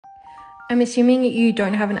I'm assuming you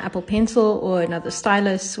don't have an Apple Pencil or another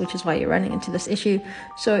stylus, which is why you're running into this issue.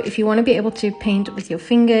 So if you want to be able to paint with your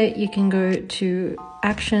finger, you can go to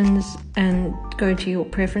Actions and go to your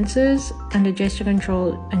Preferences. Under Gesture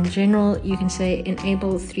Control and General, you can say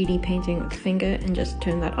Enable 3D Painting with Finger and just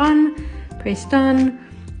turn that on. Press Done.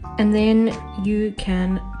 And then you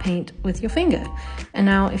can paint with your finger. And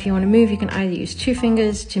now if you want to move, you can either use 2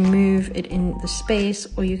 fingers to move it in the space,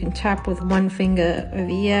 or you can tap with 1 finger over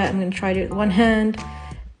here. I'm going to try to do it with 1 hand,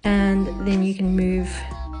 and then you can move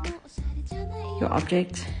your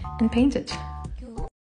object and paint it.